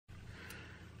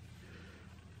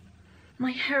My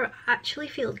hair actually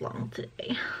feels long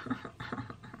today.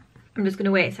 I'm just gonna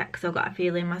wait a sec because I've got a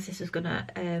feeling my sister's gonna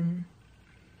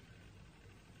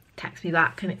text me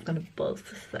back and it's gonna buzz,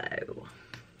 so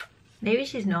maybe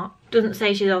she's not. Doesn't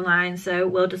say she's online, so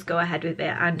we'll just go ahead with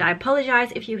it. And I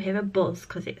apologise if you hear a buzz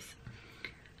because it's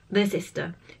the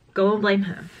sister. Go and blame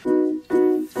her.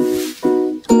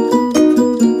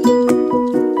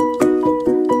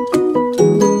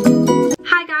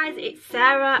 Hi guys, it's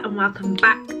Sarah and welcome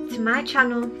back to my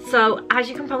channel. So as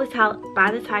you can probably tell by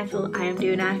the title, I am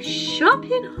doing a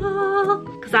shopping haul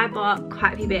because I bought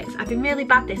quite a few bits. I've been really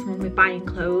bad this month with buying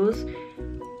clothes,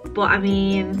 but I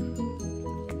mean,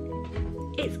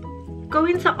 it's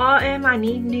going to autumn. I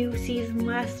need new season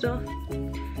wear stuff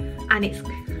and it's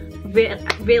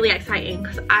really exciting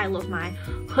because I love my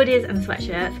hoodies and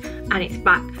sweatshirts and it's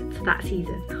back to that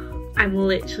season. I'm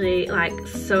literally like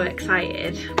so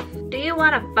excited. Do you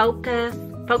want to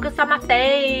focus on my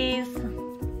face?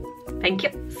 Thank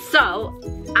you. So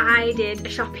I did a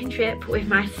shopping trip with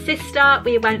my sister.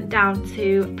 We went down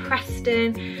to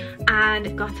Preston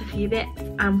and got a few bits,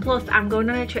 and plus I'm going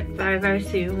on a trip very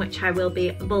soon which I will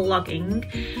be vlogging,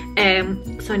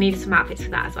 so I needed some outfits for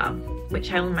that as well,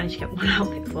 which I only managed to get one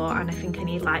outfit for and I think I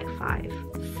need like 5.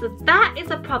 So that is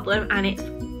a problem, and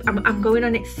I'm going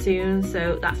on it soon,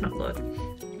 so that's not good.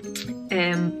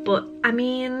 But I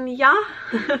mean, yeah.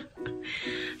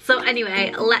 So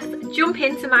anyway, let's jump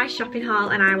into my shopping haul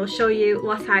and I will show you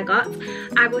what I got.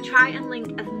 I will try and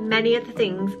link as many of the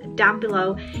things down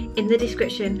below in the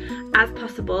description as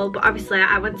possible, but obviously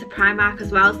I went to Primark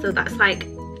as well, so that's like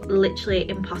literally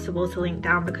impossible to link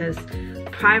down because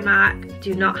Primark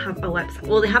do not have a website.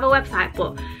 Well, they have a website,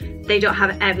 but they don't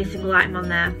have every single item on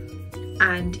there.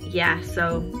 And yeah,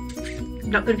 so I'm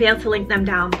not going to be able to link them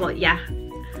down, but yeah,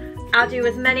 I'll do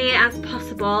as many as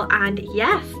possible. And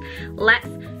yes, let's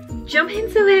jump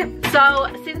into it. So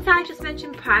since I just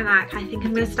mentioned Primark, I think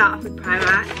I'm going to start off with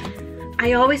Primark.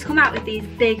 I always come out with these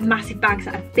big massive bags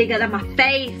that are bigger than my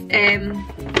face,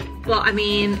 but I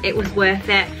mean, it was worth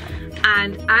it.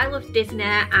 And I love Disney,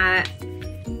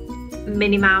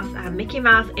 Minnie Mouse and Mickey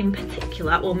Mouse in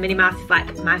particular. Well, Minnie Mouse is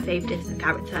like my favourite Disney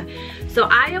character, so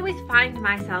I always find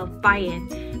myself buying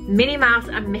Minnie Mouse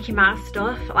and Mickey Mouse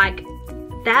stuff. Like,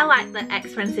 they're like the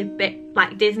expensive bit,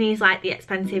 like Disney's like the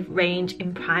expensive range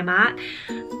in Primark,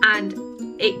 and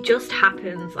it just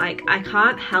happens. Like, I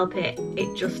can't help it,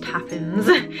 it just happens.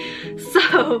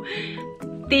 So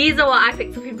these are what I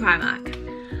picked up in Primark.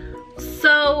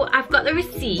 So I've got the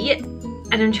receipt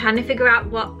and I'm trying to figure out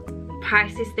what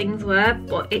prices things were,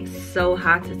 but it's so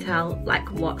hard to tell like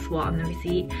what's what on the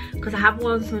receipt because I have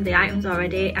worn some of the items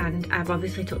already and I've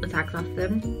obviously took the tags off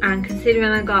them. And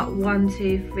considering I got 1,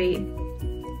 2, 3,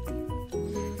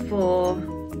 4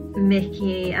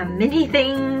 Mickey and Minnie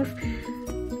things,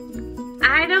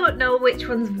 I don't know which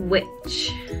one's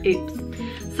which. Oops.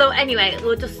 So anyway,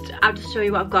 I'll just show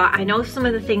you what I've got. I know some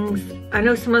of the things, I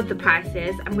know some of the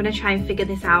prices. I'm gonna try and figure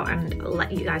this out and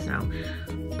let you guys know.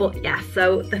 But yeah,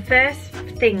 so the first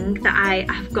thing that I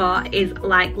have got is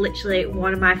like literally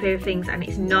one of my favorite things, and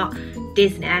it's not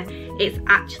Disney. It's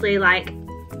actually like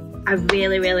a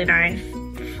really nice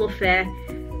fluffy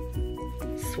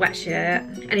sweatshirt.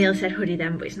 I nearly said hoodie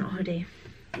then, but it's not hoodie.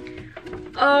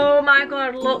 Oh my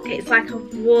god, look, it's like a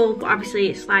wool, but obviously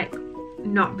it's like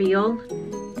not real.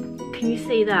 Can you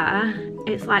see there?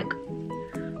 It's like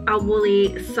a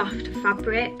woolly soft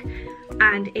fabric,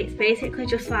 and it's basically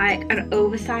just like an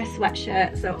oversized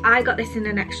sweatshirt. So I got this in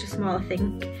an extra small, I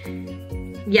think.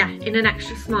 Yeah, in an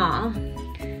extra small,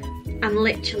 and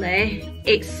literally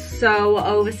it's so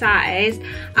oversized.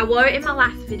 I wore it in my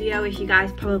last video. If you guys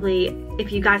have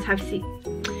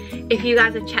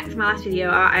checked my last video,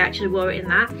 I actually wore it in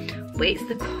that. But it's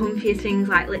the comfiest things.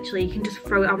 Like, literally you can just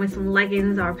throw it on with some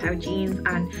leggings or a pair of jeans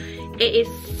and it is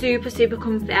super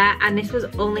comfy. And this was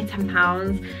only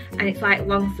 £10 and it's like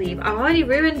long sleeve. I've already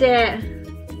ruined it.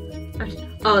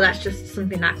 Oh, that's just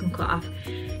something that I can cut off.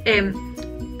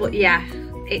 But yeah,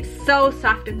 it's so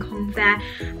soft and comfy,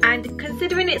 and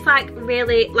considering it's like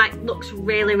really like looks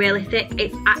really thick,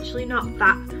 it's actually not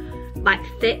that like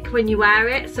thick when you wear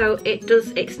it. So it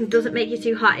doesn't make you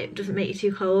too hot, it doesn't make you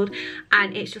too cold,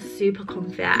 and it's just super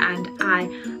comfy and I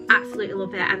absolutely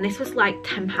love it. And this was like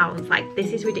 £10. Like,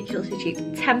 this is ridiculously cheap.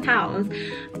 £10.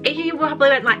 If you probably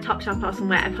went like Topshop or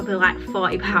somewhere, probably like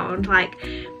 £40. Like,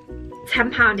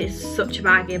 £10 is such a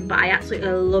bargain, but I absolutely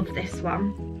love this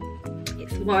one.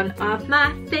 It's one of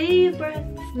my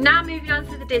favourites. Now moving on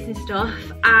to the Disney stuff,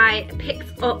 I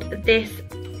picked up this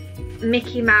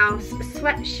Mickey Mouse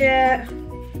sweatshirt,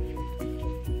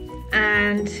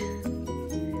 and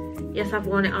Yes, I've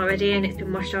worn it already and it's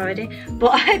been washed already,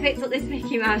 but I picked up this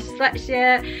Mickey Mouse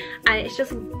sweatshirt, and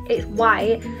it's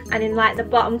white, and in like the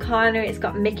bottom corner it's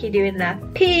got Mickey doing the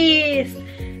peace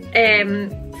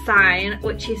sign,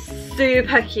 which is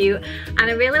super cute. And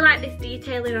I really like this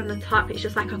detailing on the top. It's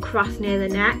just like a cross near the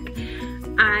neck,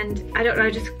 and I don't know,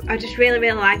 I just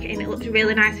really like it, and it looks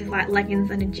really nice with like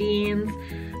leggings and a jeans.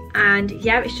 And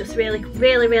yeah, it's just really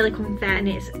comfy, and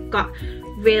it's got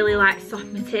really like soft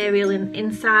material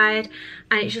inside,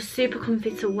 and it's just super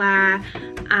comfy to wear,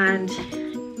 and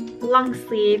long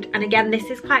sleeved. And again, this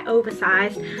is quite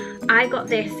oversized. I got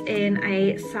this in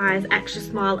a size extra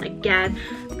small again,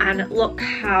 and look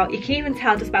how, you can even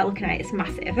tell just by looking at it, it's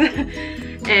massive.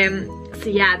 So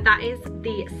yeah, that is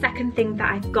the second thing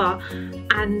that I got,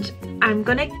 and I'm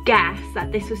gonna guess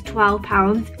that this was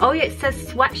 £12. Oh yeah, it says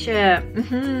sweatshirt.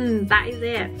 That is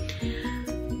it.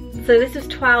 So this was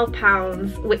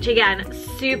 £12, which again,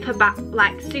 super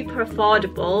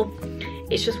affordable.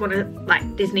 It's just one of,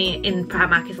 like, Disney in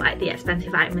Primark is like the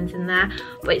expensive items in there,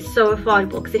 but it's so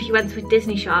affordable, because if you went to a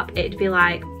Disney shop, it'd be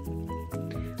like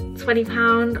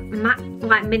 £20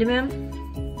 like minimum.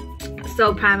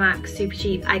 So Primark, super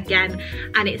cheap again,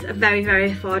 and it's very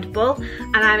affordable,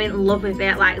 and I'm in love with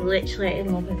it, like literally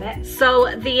in love with it. So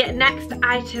the next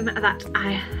item that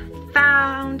I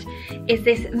found is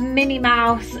this Minnie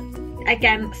Mouse,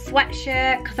 again,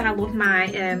 sweatshirt, because I love my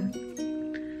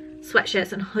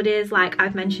sweatshirts and hoodies, like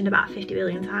I've mentioned about 50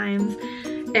 billion times.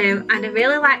 And I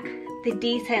really like the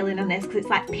detailing on this, because it's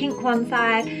like pink one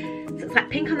side, so it's like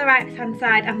pink on the right hand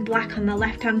side and black on the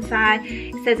left hand side.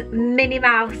 It says Minnie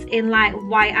Mouse in like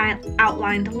white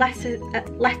outlined letters,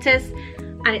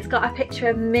 and it's got a picture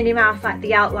of Minnie Mouse, like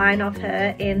the outline of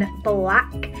her in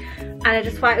black, and I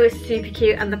just thought it was super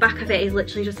cute. And the back of it is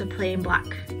literally just a plain black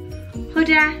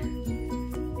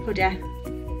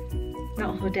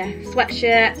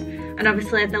sweatshirt, and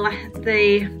obviously the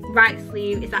right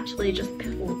sleeve is actually just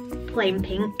plain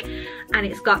pink, and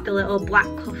it's got the little black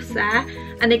cuffs there.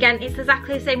 And again, it's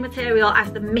exactly the same material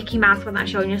as the Mickey Mouse one that I'm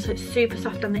showing you, so it's super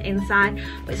soft on the inside,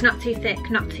 but it's not too thick,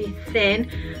 not too thin.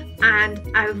 And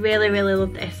I really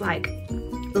love this, like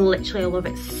literally I love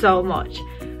it so much.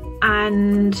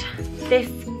 And this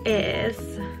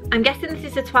is, I'm guessing this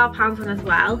is a £12 one as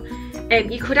well.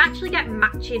 You could actually get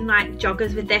matching like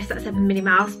joggers with this that said Minnie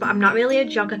Mouse, but I'm not really a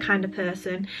jogger kind of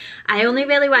person. I only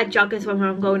really wear joggers when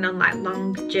I'm going on like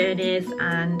long journeys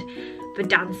and for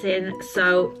dancing.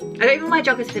 So I don't even wear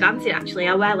joggers for dancing actually,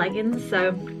 I wear leggings,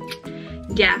 so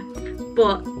yeah.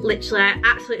 But literally I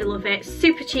absolutely love it,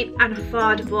 super cheap and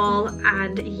affordable,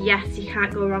 and yes, you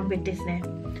can't go wrong with Disney,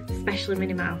 especially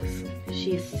Minnie Mouse.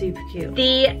 She is super cute.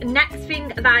 The next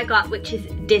thing that I got, which is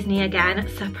Disney again,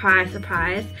 surprise,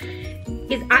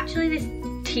 is actually this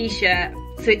t-shirt.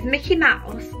 So it's Mickey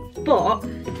Mouse, but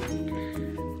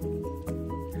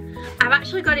I've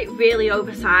actually got it really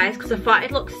oversized because I thought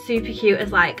it looked super cute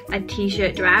as like a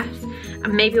t-shirt dress,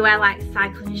 and maybe wear like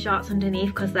cycling shorts underneath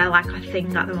because they're like a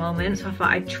thing at the moment, so I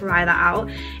thought I'd try that out.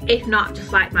 If not,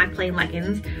 just like my plain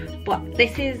leggings. But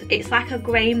this is, it's like a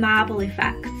grey marble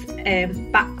effect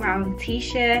background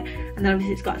t-shirt, and then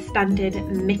obviously it's got a standard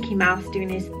Mickey Mouse doing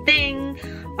his thing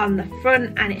on the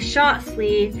front, and it's short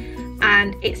sleeve,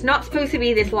 and it's not supposed to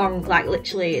be this long, like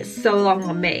literally it's so long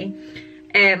on me.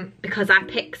 Because I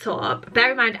picked up,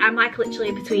 bear in mind I'm like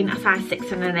literally between a size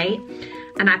 6 and an 8,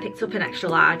 and I picked up an extra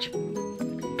large.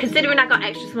 Considering I got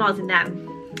extra smalls in them,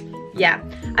 yeah,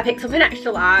 I picked up an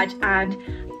extra large, and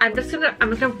I'm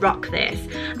gonna rock this.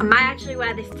 I might actually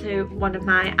wear this to one of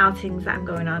my outings that I'm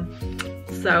going on,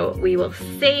 so we will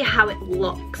see how it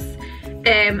looks.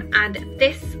 And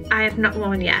this I have not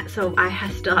worn yet, so I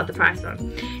still have the price on,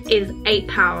 is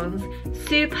 £8.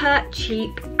 Super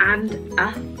cheap and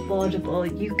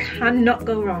affordable. You cannot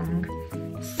go wrong.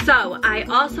 So I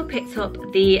also picked up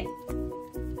the,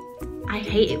 I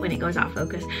hate it when it goes out of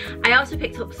focus, I also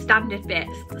picked up standard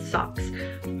bits socks,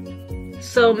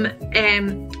 some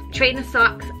trainer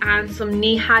socks and some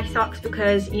knee-high socks,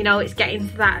 because you know it's getting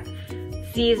to that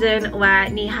season where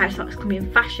knee-high socks come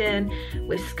in fashion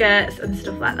with skirts and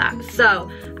stuff like that. So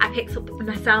I picked up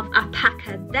myself a pack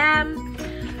of them,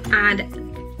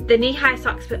 and the knee-high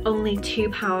socks were only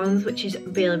 £2, which is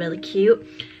really cute.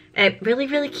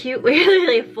 Really cute,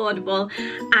 really affordable.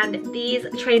 And these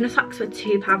trainer socks were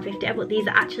 £2.50, but these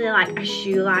are actually like a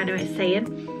shoe liner, it's saying.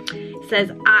 It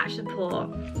says arch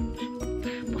support.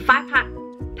 But 5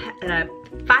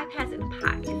 pairs in a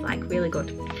pack is like really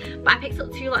good. But I picked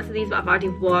up 2 lots of these, but I've already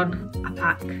worn a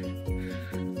pack.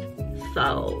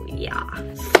 So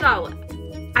yeah. So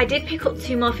I did pick up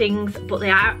 2 more things, but they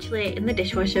are actually in the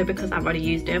dishwasher because I've already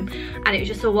used them. And it was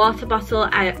just a water bottle,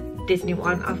 a Disney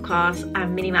one, of course,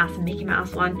 and Minnie Mouse and Mickey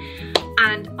Mouse one.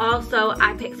 And also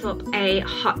I picked up a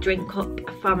hot drink cup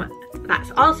from,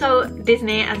 that's also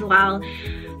Disney as well.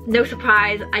 No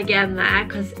surprise again there,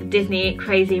 because Disney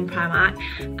crazy in Primark,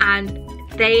 and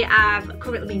they have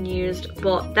currently been used,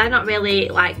 but they're not really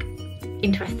like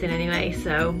interesting anyway,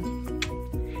 so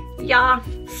yeah.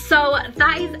 So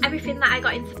that is everything that I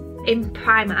got in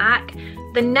Primark.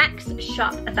 The next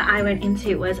shop that I went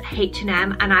into was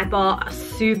H&M, and I bought a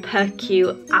super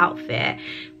cute outfit.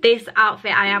 This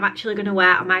outfit I am actually going to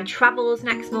wear on my travels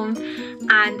next month,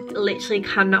 and literally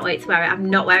cannot wait to wear it. I'm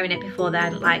not wearing it before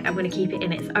then, like I'm going to keep it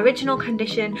in its original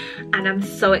condition, and I'm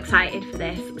so excited for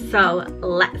this. So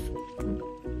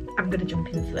I'm going to jump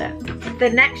into it. The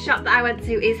next shop that I went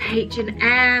to is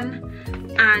H&M,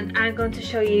 and I'm going to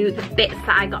show you the bits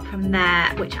that I got from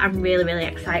there, which I'm really, really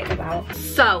excited about.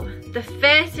 So the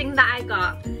first thing that I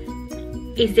got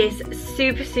is this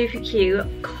super, super cute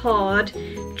cord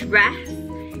dress.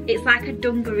 It's like a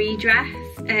dungaree dress,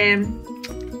 and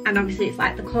obviously it's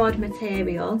like the cord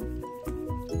material.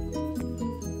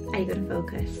 Are you gonna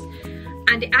focus?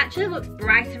 And it actually looks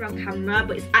brighter on camera,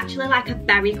 but it's actually like a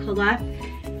berry colour.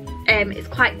 It's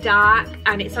quite dark,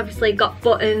 and it's obviously got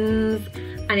buttons,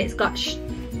 and it's got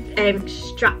strappy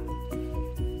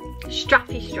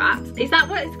straps. Is that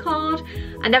what it's called?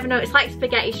 I never know. It's like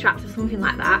spaghetti straps or something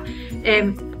like that.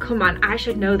 Come on, I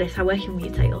should know this. I work in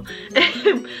retail.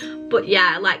 But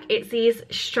yeah, like it's these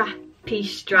strappy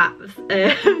straps.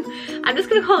 I'm just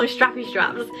gonna call them strappy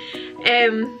straps.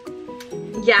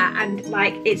 Yeah, and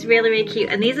like it's really, really cute,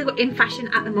 and these are in fashion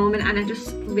at the moment, and I'm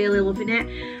just really loving it.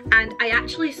 And I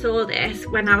actually saw this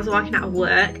when I was walking out of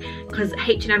work, because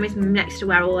H&M is next to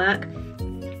where I work,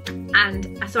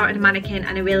 and I saw it in a mannequin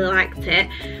and I really liked it,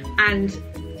 and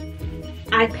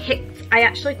I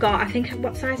actually got, I think,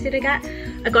 what size did I get?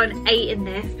 I got an 8 in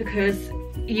this, because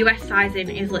US sizing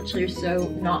is literally so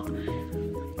not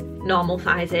normal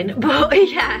sizing. But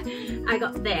yeah, I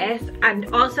got this. And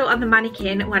also on the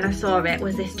mannequin, when I saw it,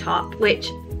 was this top, which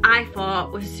I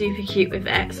thought was super cute with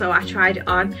it, so I tried it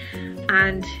on,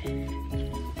 and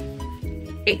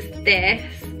it's this.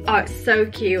 Oh, it's so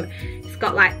cute. It's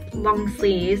got like long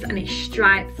sleeves, and it's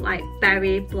striped like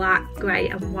berry, black, grey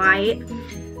and white,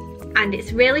 and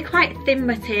it's really quite thin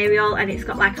material, and it's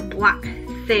got like a black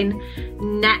thin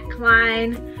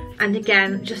neckline, and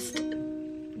again, just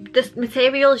this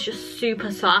material is just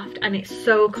super soft, and it's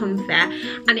so comfy,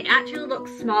 and it actually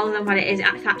looks smaller than what it is.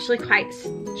 It's actually quite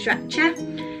stretchy.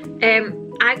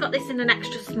 I got this in an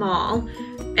extra small,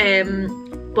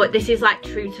 but this is like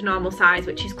true to normal size,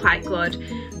 which is quite good,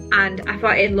 and I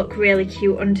thought it'd look really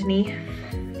cute underneath.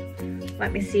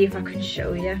 Let me see if I can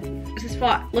show you. I just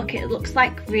thought, look, it looks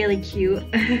like really cute.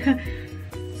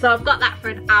 So I've got that for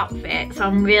an outfit, so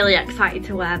I'm really excited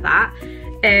to wear that.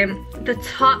 The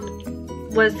top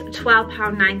was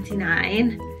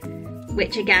 £12.99,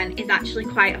 which again is actually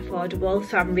quite affordable,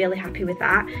 so I'm really happy with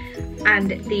that.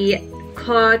 And the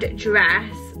cord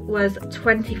dress was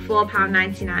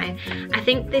 £24.99. I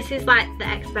think this is like the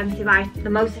expensive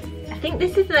item, I think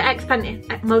this is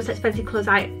the most expensive clothes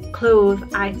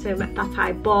item that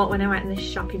I bought when I went on this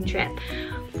shopping trip.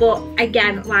 But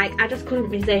again, like, I just couldn't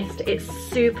resist. It's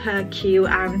super cute,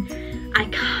 and I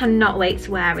cannot wait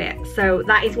to wear it. So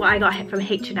that is what I got from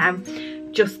H&M,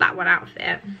 just that one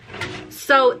outfit.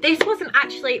 So this wasn't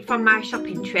actually from my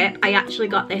shopping trip. I actually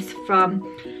got this from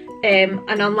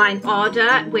an online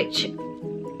order, which,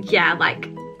 yeah, like,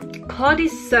 cord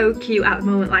is so cute at the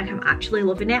moment. Like, I'm actually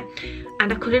loving it,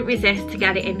 and I couldn't resist to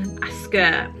get it in a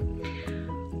skirt.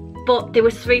 But there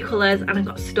was 3 colours, and I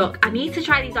got stuck. I need to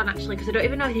try these on actually, because I don't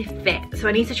even know if they fit, so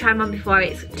I need to try them on before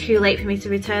it's too late for me to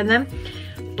return them.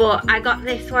 But I got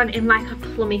this one in like a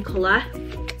plummy colour,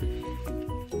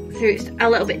 so it's a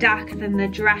little bit darker than the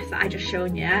dress that I just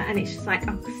shown you, and it's just like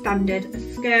a standard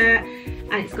skirt,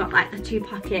 and it's got like the 2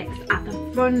 pockets at the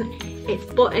front, it's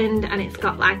buttoned, and it's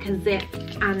got like a zip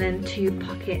and then 2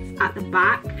 pockets at the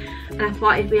back, and I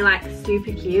thought it'd be like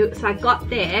super cute. So I got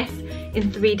this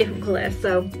in 3 different colours.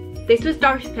 So this was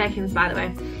Doris Perkins, by the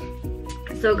way.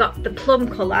 So I got the plum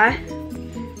colour,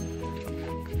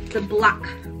 the black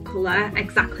colour,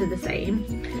 exactly the same,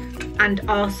 and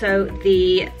also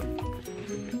the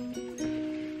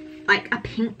like a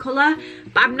pink colour,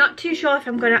 but I'm not too sure if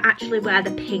I'm going to actually wear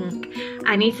the pink.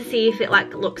 I need to see if it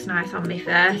like looks nice on me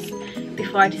first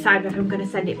before I decide if I'm going to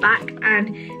send it back.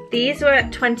 And these were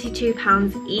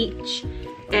 £22 each,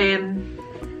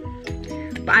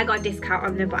 but I got a discount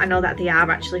on them, but I know that they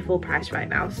are actually full price right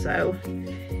now. So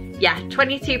yeah,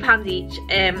 £22 each.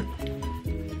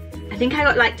 I think I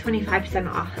got like 25%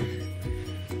 off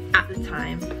at the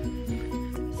time.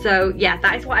 So yeah,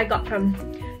 that is what I got from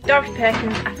Dorothy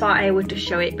Perkins. I thought I would just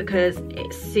show it because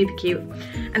it's super cute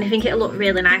and I think it'll look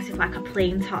really nice with like a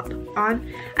plain top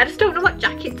on. I just don't know what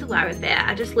jacket to wear with it.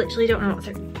 I just literally don't know what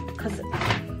to, because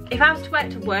if I was to wear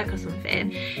it to work or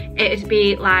something, it would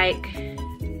be like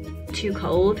too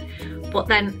cold. But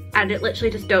then I literally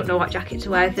just don't know what jacket to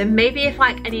wear with them. Maybe if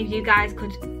like any of you guys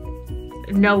could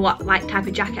know what like type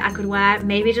of jacket I could wear,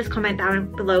 maybe just comment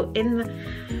down below in the,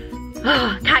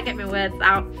 oh, can't get my words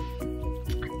out.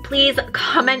 Please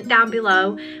comment down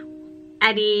below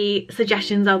any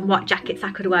suggestions on what jackets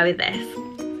I could wear with this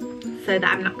so that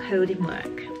I'm not coding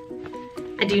work.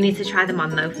 I do need to try them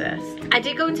on though first. I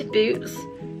did go into Boots,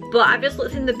 but I've just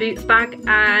looked in the Boots bag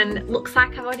and looks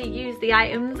like I've already used the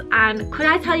items, and could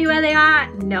I tell you where they are?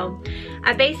 No.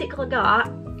 I basically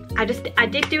got, I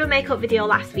did do a makeup video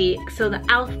last week, so the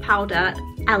e.l.f. powder,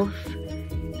 e.l.f.,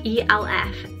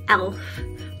 E-L-F, e.l.f.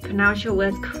 Pronounce your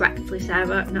words correctly,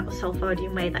 Sarah, not the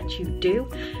self-auditing way that you do.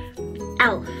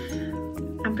 e.l.f.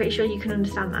 I'm pretty sure you can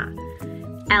understand that.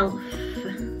 e.l.f.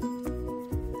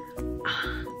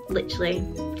 Literally.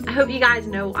 I hope you guys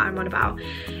know what I'm on about.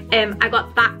 I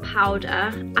got that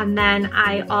powder, and then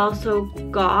I also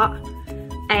got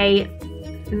a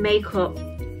makeup.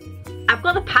 I've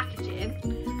got the packaging.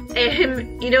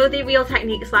 You know the Real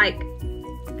Techniques like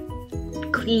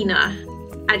cleaner.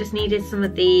 I just needed some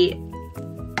of the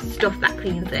stuff that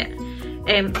cleans it.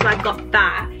 So I got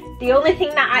that. The only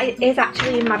thing that is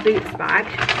actually in my Boots bag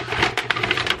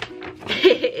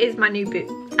is my new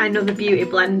another beauty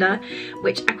blender,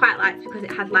 which I quite liked because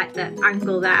it had like the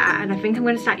angle there, and I think I'm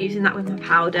going to start using that with my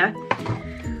powder.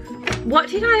 What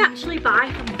did I actually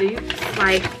buy from Boots?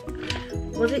 Like,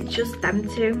 was it just them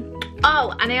two?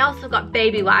 Oh, and I also got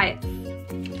baby wipes.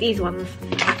 These ones,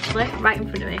 actually, right in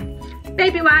front of me.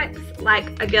 Baby wipes,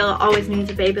 like a girl always needs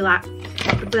a baby wipe.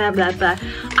 Blah blah blah.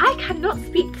 I cannot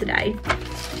speak today.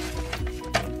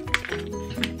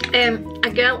 A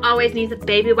girl always needs a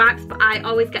baby wipes, but I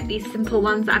always get these simple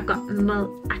ones that I've got.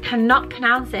 I cannot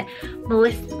pronounce it.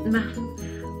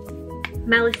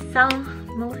 Melisacel.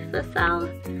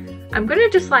 I'm gonna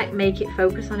just like make it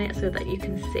focus on it so that you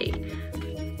can see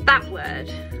that word.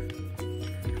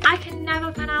 I can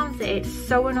never pronounce it. It's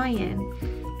so annoying.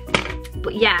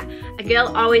 But yeah, a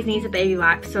girl always needs a baby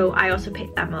wipe, so I also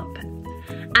picked them up.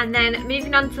 And then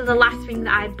moving on to the last thing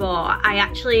that I bought, I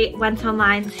actually went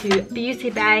online to Beauty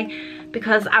Bay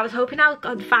because I was hoping I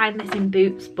could find this in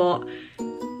Boots, but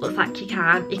looks like you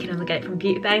can't. You can only get it from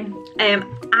Beauty Bay.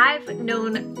 I've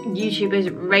known YouTubers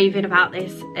raving about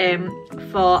this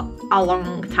for a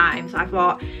long time, so I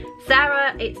thought,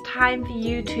 Sarah, it's time for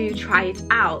you to try it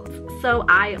out. So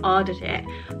I ordered it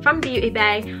from Beauty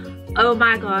Bay. Oh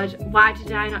my god, why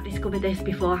did I not discover this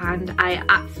beforehand? I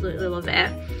absolutely love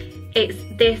it. It's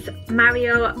this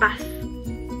Mario Bastardo.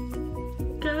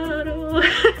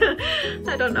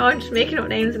 I don't know, I'm just making up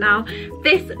names now.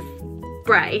 This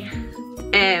spray,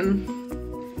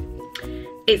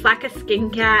 it's like a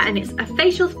skincare, and it's a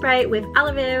facial spray with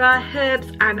aloe vera, herbs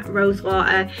and rose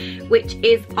water, which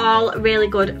is all really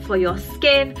good for your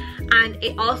skin, and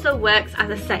it also works as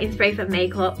a setting spray for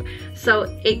makeup. So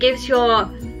it gives your,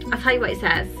 I'll tell you what it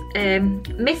says,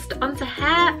 mist onto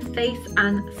hair, face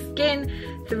and skin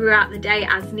throughout the day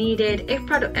as needed. If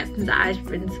product gets under eyes,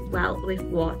 rinse well with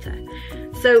water.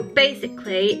 So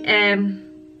basically,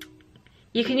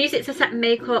 you can use it to set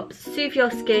makeup, soothe your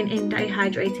skin in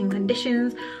dehydrating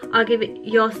conditions, or give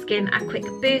your skin a quick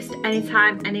boost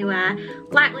anytime, anywhere.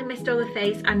 Lightly mist over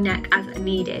face and neck as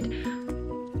needed.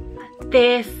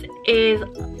 This is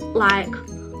like,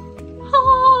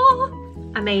 oh,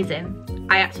 amazing.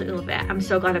 I absolutely love it. I'm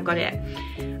so glad I've got it.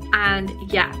 And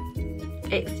yeah,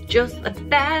 it's just the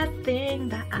best thing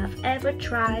that I've ever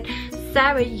tried.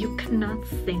 Sarah, you cannot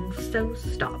sing, so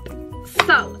stop.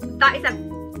 So that is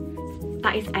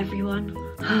everyone.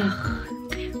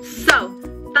 So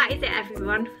that is it,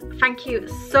 everyone. Thank you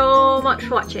so much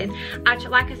for watching.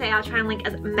 Like I say, I'll try and link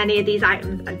as many of these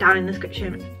items down in the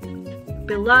description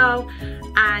below.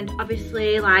 And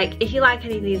obviously, like, if you like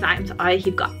any of these items, or if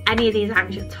you've got any of these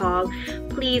items at all,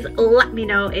 please let me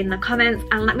know in the comments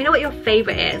and let me know what your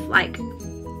favorite is. Like,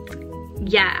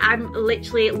 yeah, I'm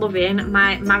literally loving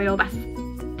my Mario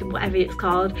Bastardo, whatever it's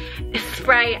called,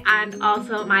 spray, and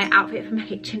also my outfit from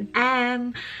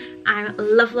H&M. I'm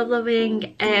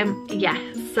loving. Yeah,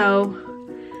 so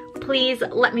please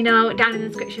let me know down in the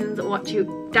description what you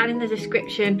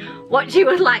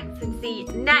would like to see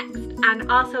next,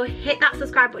 and also hit that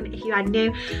subscribe button if you are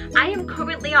new. I am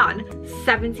currently on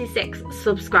 76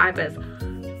 subscribers.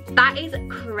 That is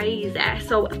crazy.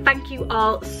 So thank you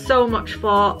all so much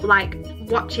for like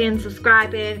watching,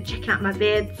 subscribing, checking out my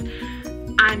vids.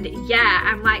 And yeah,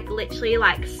 I'm like literally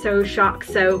like so shocked.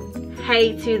 So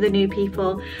hey to the new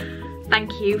people,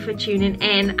 thank you for tuning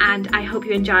in, and I hope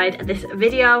you enjoyed this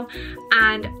video.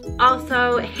 And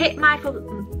also hit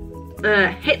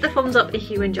the thumbs up if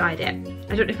you enjoyed it.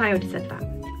 I don't know if I already said that.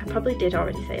 I probably did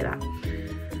already say that.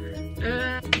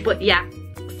 But yeah,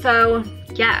 so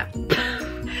yeah.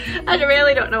 I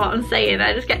really don't know what I'm saying.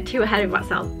 I just get too ahead of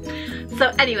myself.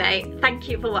 So anyway, thank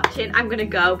you for watching. I'm gonna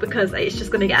go because it's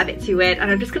just gonna get a bit too weird, and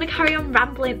I'm just gonna carry on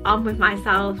rambling on with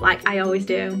myself like I always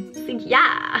do. So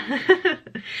yeah.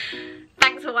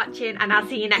 Thanks for watching, and I'll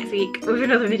see you next week with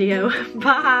another video.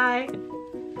 Bye.